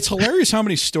LaBeouf. It's hilarious how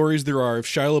many stories there are of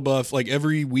Shia LaBeouf, like,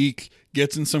 every week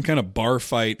gets in some kind of bar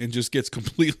fight and just gets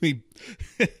completely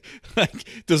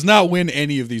does not win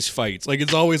any of these fights. Like,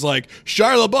 it's always like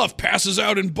Shia LaBeouf passes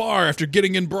out in bar after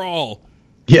getting in brawl.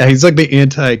 Yeah, he's like the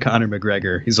anti-Conor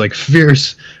McGregor. He's like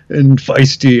fierce and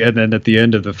feisty, and then at the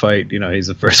end of the fight, he's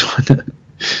the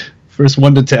first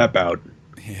one to tap out.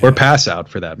 Yeah. Or pass out,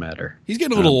 for that matter. He's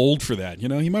getting a little old for that.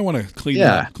 He might want to clean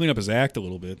up his act a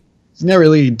little bit. He's not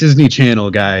really a Disney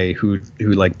Channel guy who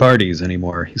like parties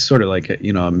anymore. He's sort of like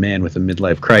a man with a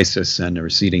midlife crisis and a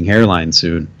receding hairline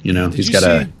soon.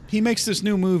 He makes this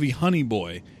new movie, Honey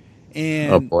Boy,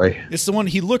 and oh boy, it's the one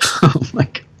he looks. Oh my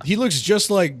God. He looks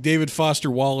just like David Foster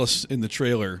Wallace in the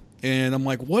trailer, and I'm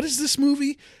like, what is this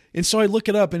movie? And so I look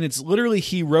it up, and it's literally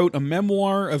he wrote a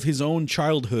memoir of his own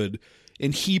childhood,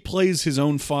 and he plays his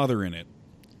own father in it,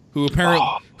 who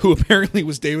apparently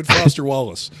was David Foster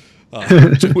Wallace,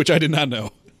 which I did not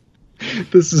know.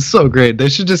 This is so great. They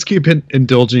should just keep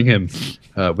indulging him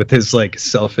with his like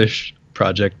selfish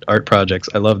art projects.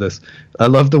 I love this. I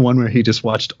love the one where he just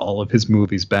watched all of his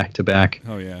movies back to back.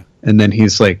 Oh yeah. And then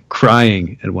he's like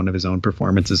crying at one of his own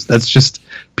performances. That's just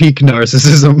peak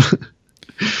narcissism.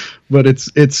 But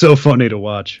it's so funny to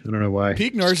watch. I don't know why.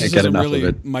 Peak narcissism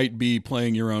really might be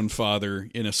playing your own father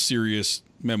in a serious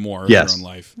memoir of your own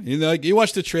life. Like, you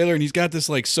watch the trailer and he's got this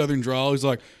like southern drawl. He's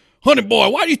like, "Honey boy,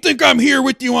 why do you think I'm here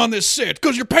with you on this set?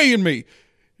 Because you're paying me."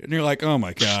 And you're like, oh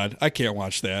my God, I can't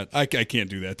watch that. I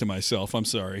can't do that to myself. I'm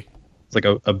sorry. It's like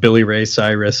a Billy Ray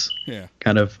Cyrus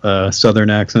kind of southern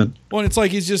accent. Well, and it's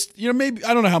like he's just, maybe,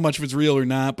 I don't know how much of it's real or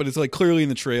not, but it's like clearly in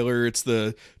the trailer, it's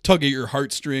the tug at your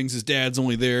heartstrings. His dad's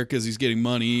only there because he's getting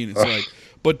money. And it's like,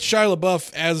 but Shia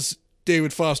LaBeouf as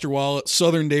David Foster Wallace,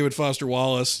 Southern David Foster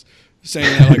Wallace,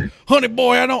 saying that like, "Honey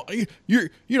boy, I don't,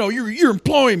 you're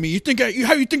employing me.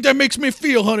 How you think that makes me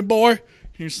feel, honey boy?"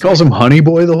 He calls him Honey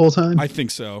Boy the whole time? I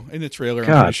think so. In the trailer,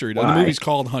 I'm pretty sure he does. The movie's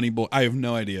called Honey Boy. I have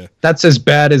no idea. That's as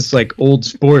bad as like Old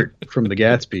Sport from the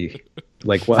Gatsby.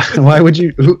 Like, why would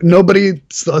you? Nobody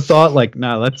thought like,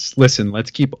 nah. Let's listen.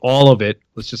 Let's keep all of it.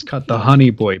 Let's just cut the Honey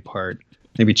Boy part.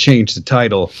 Maybe change the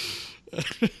title.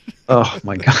 Oh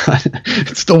my god,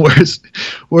 it's the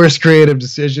worst creative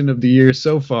decision of the year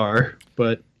so far.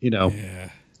 But Yeah.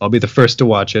 I'll be the first to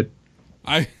watch it.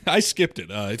 I skipped it.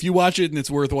 If you watch it and it's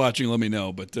worth watching, let me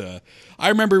know. But I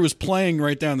remember it was playing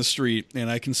right down the street, and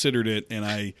I considered it, and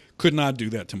I could not do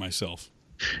that to myself.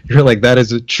 You're like, that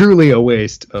is truly a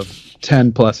waste of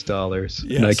 $10+,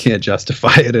 Yes. and I can't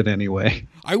justify it in any way.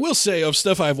 I will say, of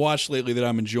stuff I've watched lately that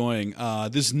I'm enjoying,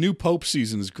 this new Pope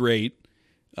season is great,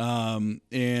 and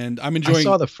I'm enjoying. I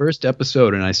saw the first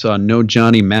episode, and I saw no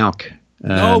Johnny Malk,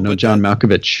 no John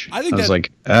Malkovich. I think I was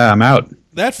like, I'm out.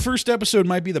 That first episode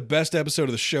might be the best episode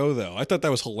of the show, though. I thought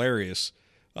that was hilarious.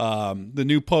 The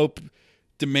new Pope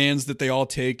demands that they all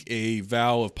take a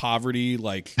vow of poverty,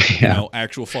 like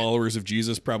actual followers of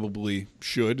Jesus probably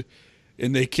should,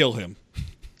 and they kill him.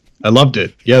 I loved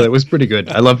it. Yeah, that was pretty good.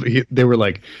 They were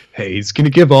like, hey, he's going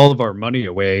to give all of our money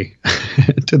away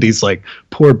to these like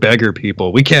poor beggar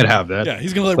people. We can't have that. Yeah,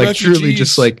 he's going to let like refugees. Truly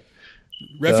just like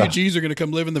refugees are going to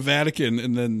come live in the Vatican,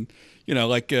 and then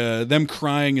them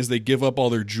crying as they give up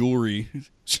all their jewelry.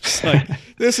 It's just like,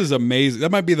 this is amazing.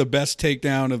 That might be the best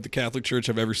takedown of the Catholic Church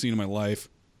I've ever seen in my life.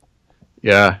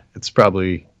 Yeah, it's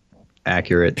probably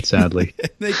accurate, sadly.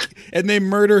 and they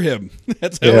murder him.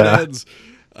 That's how it ends.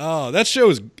 Oh, that show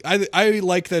is. I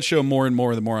like that show more and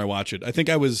more the more I watch it. I think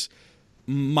I was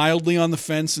mildly on the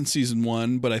fence in season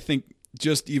 1, but I think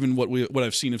just even what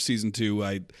I've seen of season 2,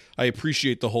 I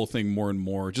appreciate the whole thing more and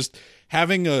more. Just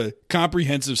having a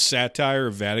comprehensive satire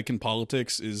of Vatican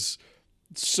politics is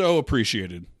so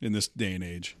appreciated in this day and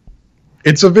age.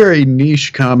 It's a very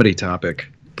niche comedy topic,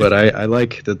 but I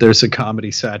like that there's a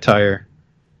comedy satire.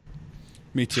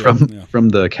 Me too. From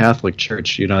the Catholic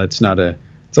Church. It's not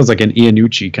sounds like an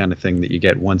Iannucci kind of thing that you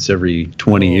get once every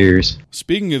 20 years.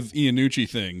 Speaking of Iannucci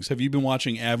things, have you been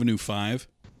watching Avenue 5?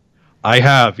 I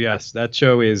have, yes. That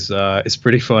show is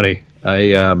pretty funny.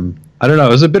 I don't know.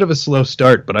 It was a bit of a slow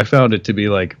start, but I found it to be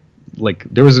like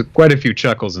there was quite a few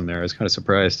chuckles in there. I was kind of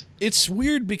surprised. It's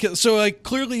weird because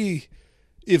clearly,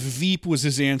 if Veep was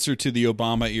his answer to the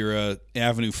Obama era,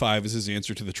 Avenue 5 is his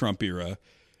answer to the Trump era.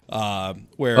 Oh,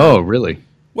 really?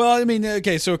 Well, I mean,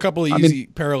 okay, so a couple of easy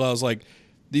parallels. Like,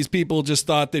 these people just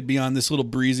thought they'd be on this little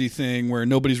breezy thing where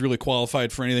nobody's really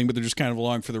qualified for anything, but they're just kind of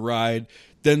along for the ride.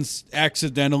 Then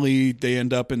accidentally they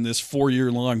end up in this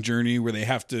 4-year-long journey where they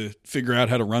have to figure out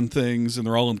how to run things, and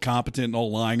they're all incompetent and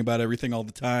all lying about everything all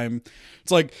the time.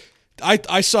 It's like,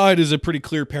 I saw it as a pretty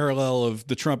clear parallel of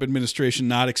the Trump administration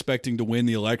not expecting to win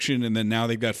the election, and then now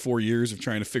they've got 4 years of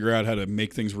trying to figure out how to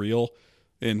make things real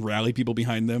and rally people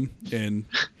behind them and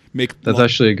make that's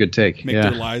actually a good take. Make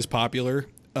their lies popular.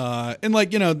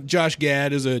 And Josh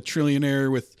Gad is a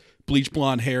trillionaire with bleach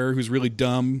blonde hair who's really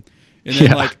dumb. And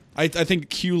then I think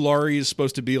Q Laurie is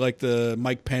supposed to be like the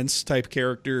Mike Pence type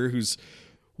character who's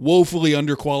woefully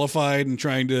underqualified and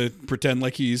trying to pretend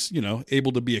like he's,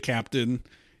 able to be a captain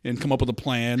and come up with a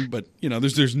plan, but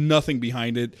there's nothing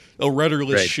behind it. A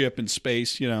rudderless ship in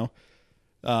space,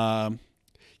 I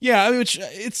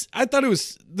thought it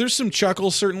was, there's some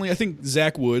chuckles certainly. I think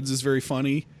Zach Woods is very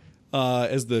funny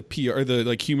as the PR,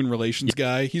 the human relations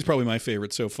guy. He's probably my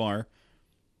favorite so far.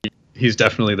 He's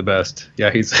definitely the best.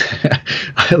 Yeah,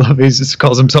 I love he just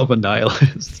calls himself a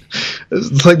nihilist.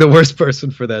 It's like the worst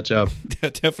person for that job. Yeah,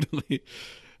 definitely.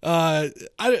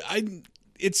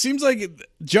 It seems like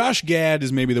Josh Gad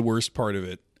is maybe the worst part of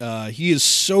it. He is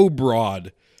so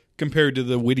broad compared to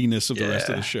the wittiness of the rest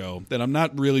of the show that I'm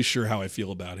not really sure how I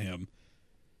feel about him.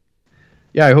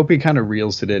 Yeah, I hope he kind of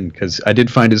reels it in, because I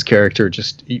did find his character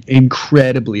just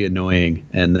incredibly annoying,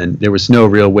 and then there was no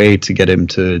real way to get him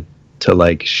to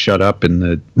shut up in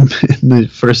the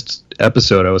first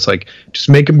episode. I was like, just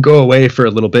make him go away for a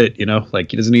little bit, he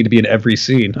doesn't need to be in every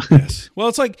scene. Yes. Well,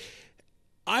 it's like,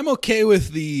 I'm okay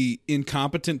with the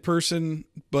incompetent person,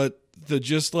 but the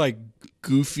just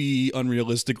goofy,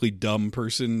 unrealistically dumb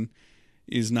person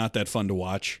is not that fun to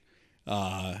watch.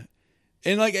 I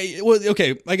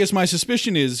guess my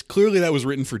suspicion is clearly that was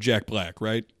written for Jack Black,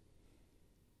 right?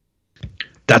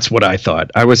 That's what I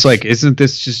thought. I was like, isn't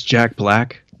this just Jack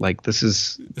Black? This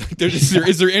is...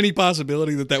 Is there any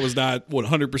possibility that was not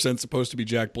 100% supposed to be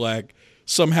Jack Black?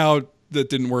 Somehow that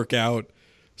didn't work out,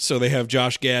 so they have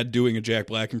Josh Gad doing a Jack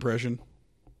Black impression?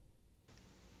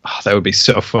 Oh, that would be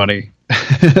so funny.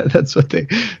 That's what they're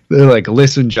like,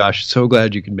 listen, Josh, so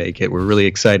glad you could make it. We're really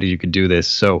excited you could do this.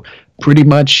 So pretty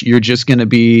much you're just going to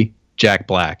be Jack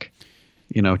Black.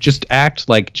 Just act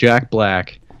like Jack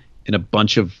Black in a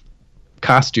bunch of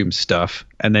costume stuff,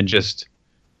 and then just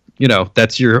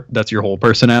that's your whole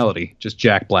personality, just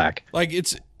Jack Black. Like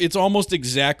it's almost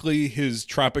exactly his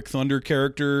Tropic Thunder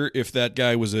character if that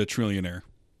guy was a trillionaire.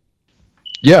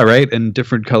 Yeah, right, and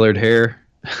different colored hair.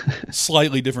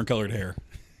 Slightly different colored hair.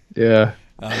 Yeah.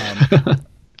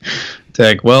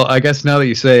 Tag. Well, I guess now that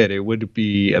you say it, it would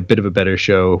be a bit of a better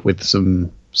show with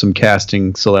some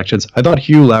casting selections. I thought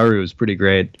Hugh Laurie was pretty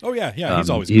great. Oh yeah, he's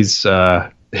always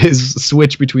great. His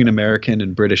switch between American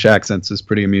and British accents is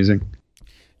pretty amusing.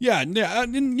 Yeah, and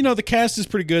the cast is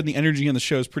pretty good, and the energy on the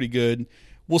show is pretty good.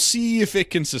 We'll see if it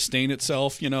can sustain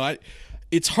itself.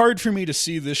 It's hard for me to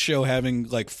see this show having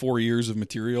like 4 years of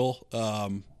material,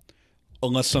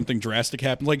 unless something drastic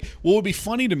happens. Like, what would be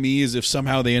funny to me is if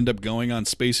somehow they end up going on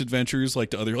space adventures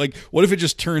like the other. Like, what if it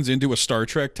just turns into a Star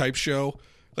Trek type show?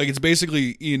 Like, it's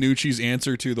basically Iannucci's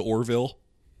answer to the Orville.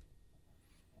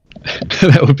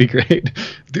 That would be great.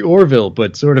 The Orville,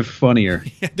 but sort of funnier.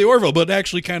 Yeah, the Orville, but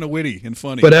actually kind of witty and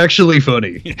funny. But actually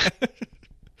funny.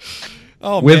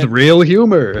 Oh, with man. Real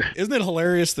humor. Isn't it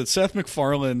hilarious that Seth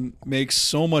MacFarlane makes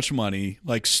so much money,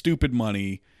 like stupid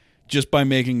money, just by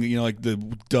making, like the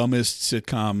dumbest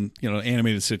sitcom,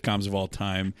 animated sitcoms of all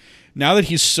time. Now that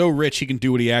he's so rich, he can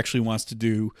do what he actually wants to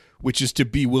do, which is to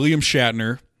be William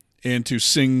Shatner and to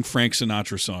sing Frank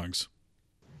Sinatra songs.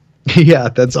 Yeah,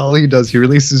 that's all he does. He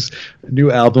releases a new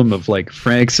album of like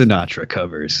Frank Sinatra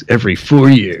covers every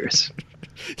 4 years.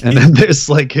 And then there's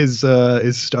like his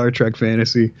Star Trek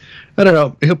fantasy. I don't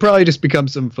know. He'll probably just become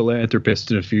some philanthropist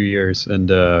in a few years.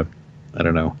 And I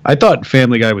don't know. I thought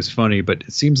Family Guy was funny, but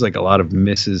it seems like a lot of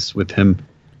misses with him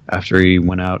after he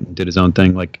went out and did his own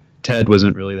thing. Like Ted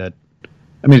wasn't really that.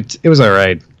 I mean, it was all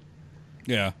right.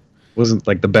 Yeah. Wasn't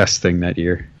like the best thing that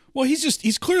year. Well,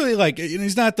 he's clearly like,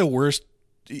 he's not the worst.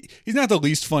 He's not the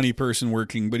least funny person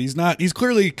working, but he's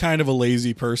clearly kind of a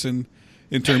lazy person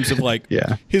in terms of like,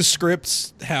 yeah. His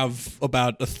scripts have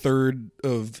about a third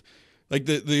of like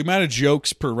the amount of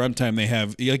jokes per runtime they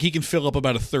have. Like he can fill up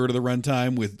about a third of the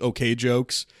runtime with okay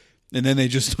jokes. And then they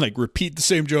just like repeat the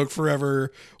same joke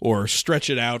forever or stretch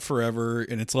it out forever.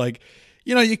 And it's like,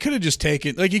 you could have just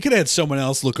taken, like you could have had someone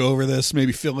else look over this,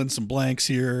 maybe fill in some blanks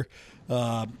here.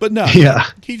 But no, yeah,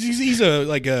 he's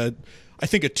I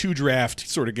think a 2-draft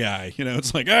sort of guy.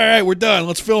 It's like, all right, we're done.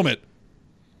 Let's film it.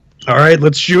 All right,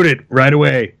 let's shoot it right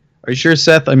away. Are you sure,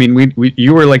 Seth? I mean,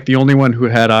 you were like the only one who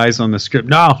had eyes on the script.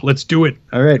 No, let's do it.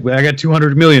 All right, I got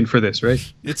 $200 million for this,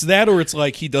 right? It's that, or it's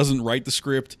like he doesn't write the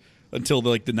script until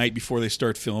the night before they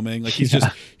start filming. Like he's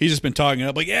just been talking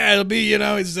up like, yeah, it'll be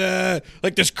it's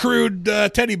like this crude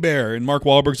teddy bear, and Mark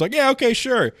Wahlberg's like, yeah, okay,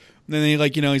 sure. And then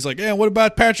he's like, yeah, what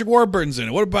about Patrick Warburton's in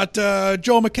it? What about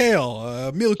Joel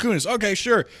McHale, Mila Kunis? Okay,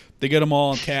 sure. They get them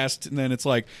all cast, and then it's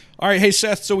like, all right, hey,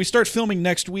 Seth, so we start filming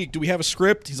next week. Do we have a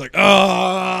script? He's like,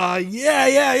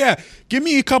 yeah. Give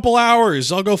me a couple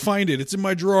hours. I'll go find it. It's in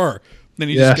my drawer. Then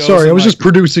he just goes. Sorry, I was just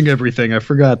producing everything. I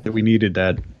forgot that we needed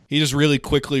that. He just really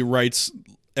quickly writes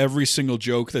every single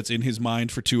joke that's in his mind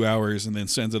for 2 hours and then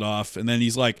sends it off. And then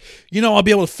he's like, I'll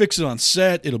be able to fix it on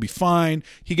set. It'll be fine.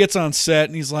 He gets on set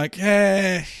and he's like,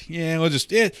 we'll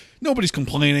just, nobody's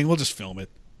complaining. We'll just film it.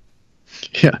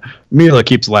 Yeah. Mila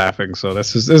keeps laughing. So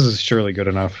this is surely good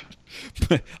enough.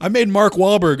 I made Mark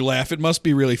Wahlberg laugh. It must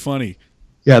be really funny.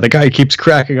 Yeah. The guy keeps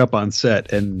cracking up on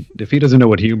set. And if he doesn't know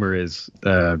what humor is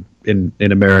in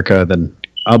America, then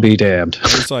I'll be damned.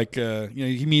 It's like,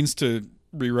 he means to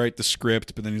rewrite the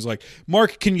script, but then he's like,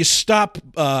 Mark, can you stop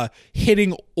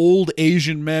hitting old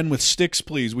Asian men with sticks,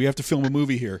 please? We have to film a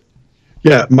movie here.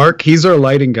 Yeah, Mark, he's our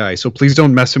lighting guy, so please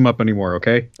don't mess him up anymore,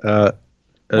 okay? Mark,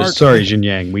 sorry, Jin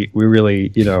Yang. We really,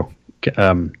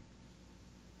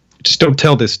 just don't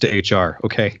tell this to HR,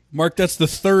 okay? Mark, that's the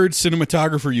third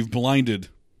cinematographer you've blinded.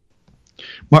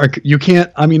 Mark, you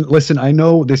can't. I mean, listen, I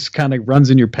know this kind of runs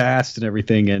in your past and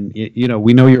everything, and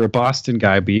we know you're a Boston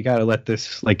guy, but you got to let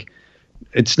this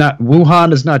it's not,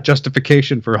 Wuhan is not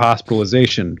justification for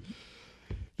hospitalization.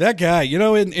 That guy,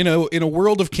 in a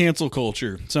world of cancel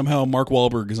culture, somehow Mark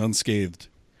Wahlberg is unscathed.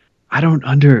 I don't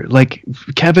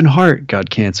Kevin Hart got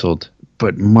canceled,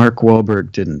 but Mark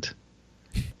Wahlberg didn't.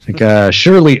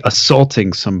 Surely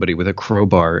assaulting somebody with a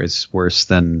crowbar is worse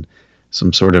than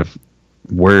some sort of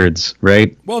words,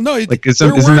 right? Well, no, isn't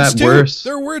that worse?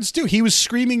 There are words too. He was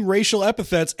screaming racial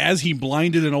epithets as he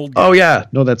blinded an old guy. Oh yeah,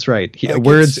 no, that's right.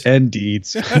 Words and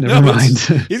deeds. Never mind.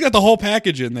 He's got the whole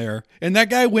package in there, and that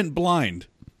guy went blind.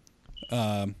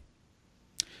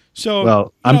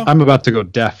 So I'm about to go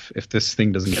deaf if this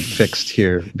thing doesn't get fixed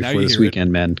here before this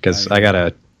weekend, man. Because I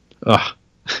gotta.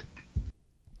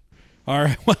 All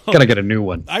right, well, gotta get a new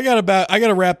one. I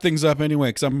gotta wrap things up anyway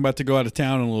because I'm about to go out of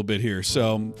town in a little bit here.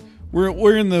 So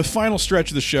we're in the final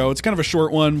stretch of the show. It's kind of a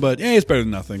short one, but it's better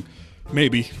than nothing.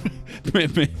 Maybe,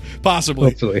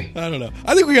 possibly. Hopefully. I don't know.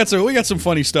 I think we got some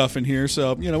funny stuff in here.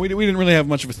 So we didn't really have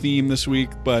much of a theme this week,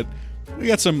 but we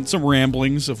got some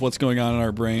ramblings of what's going on in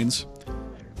our brains.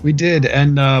 We did,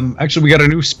 and actually we got a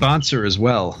new sponsor as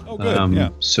well. Oh, good. Yeah.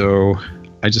 So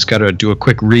I just got to do a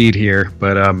quick read here,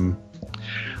 but all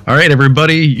right,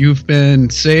 everybody, you've been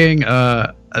saying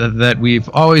that we've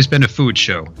always been a food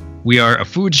show. We are a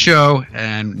food show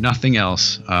and nothing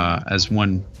else, as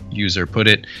one user put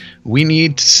it. We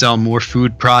need to sell more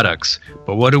food products.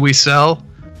 But what do we sell?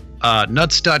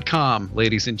 Nuts.com,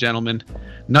 ladies and gentlemen.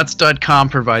 Nuts.com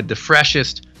provide the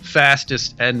freshest,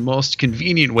 fastest, and most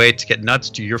convenient way to get nuts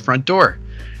to your front door.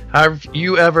 Have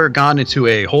you ever gone into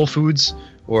a Whole Foods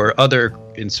or other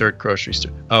insert grocery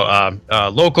store,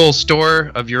 local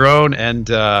store of your own and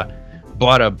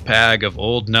bought a bag of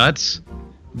old nuts?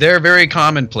 They're very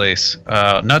commonplace.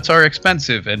 Nuts are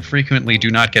expensive and frequently do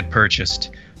not get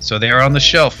purchased, so they are on the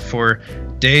shelf for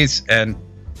days and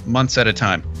months at a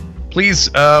time. Please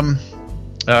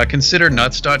consider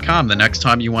Nuts.com the next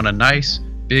time you want a nice,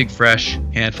 big, fresh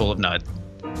handful of nuts.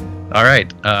 All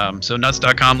right, so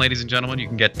Nuts.com, ladies and gentlemen, you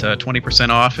can get 20%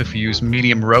 off if you use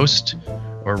medium roast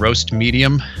or roast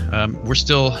medium. We're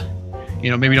still,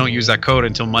 maybe don't use that code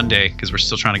until Monday because we're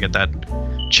still trying to get that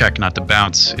check not to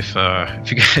bounce, if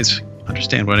you guys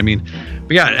understand what I mean.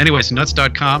 But yeah, anyways,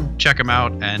 Nuts.com, check them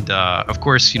out. And of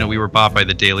course, we were bought by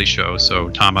The Daily Show. So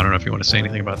Tom, I don't know if you want to say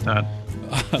anything about that.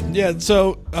 Yeah,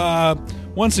 so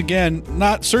once again,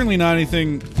 certainly not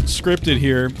anything scripted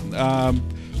here.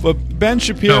 But Ben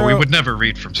Shapiro... No, we would never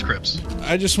read from scripts.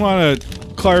 I just want to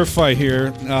clarify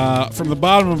here, from the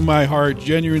bottom of my heart,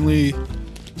 genuinely,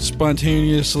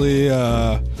 spontaneously,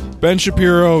 Ben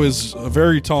Shapiro is a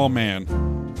very tall man.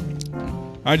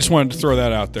 I just wanted to throw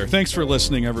that out there. Thanks for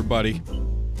listening, everybody.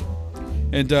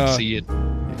 And see you.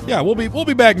 Yeah, we'll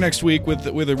be back next week with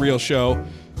a real show.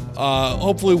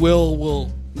 Hopefully,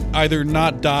 we'll either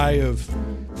not die of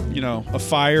a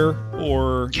fire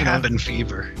or cabin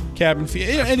fever. Cabin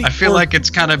fever. I feel like it's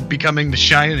kind of becoming The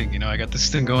Shining. I got this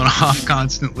thing going off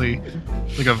constantly,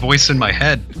 like a voice in my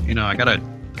head. I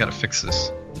gotta fix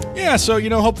this. Yeah, so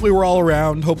hopefully we're all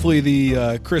around. Hopefully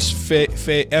the Chris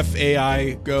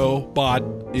FAI Go bot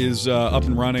is up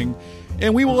and running,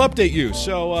 and we will update you.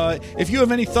 So if you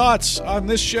have any thoughts on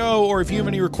this show, or if you have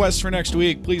any requests for next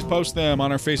week, please post them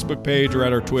on our Facebook page or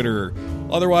at our Twitter.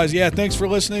 Otherwise, thanks for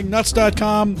listening.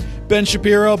 Nuts.com, Ben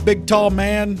Shapiro, big tall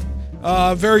man,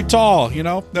 very tall.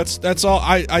 That's all.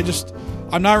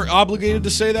 I'm not obligated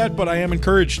to say that, but I am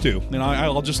encouraged to, and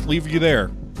I'll just leave you there.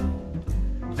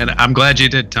 And I'm glad you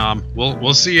did, Tom.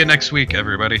 We'll see you next week,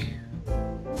 everybody.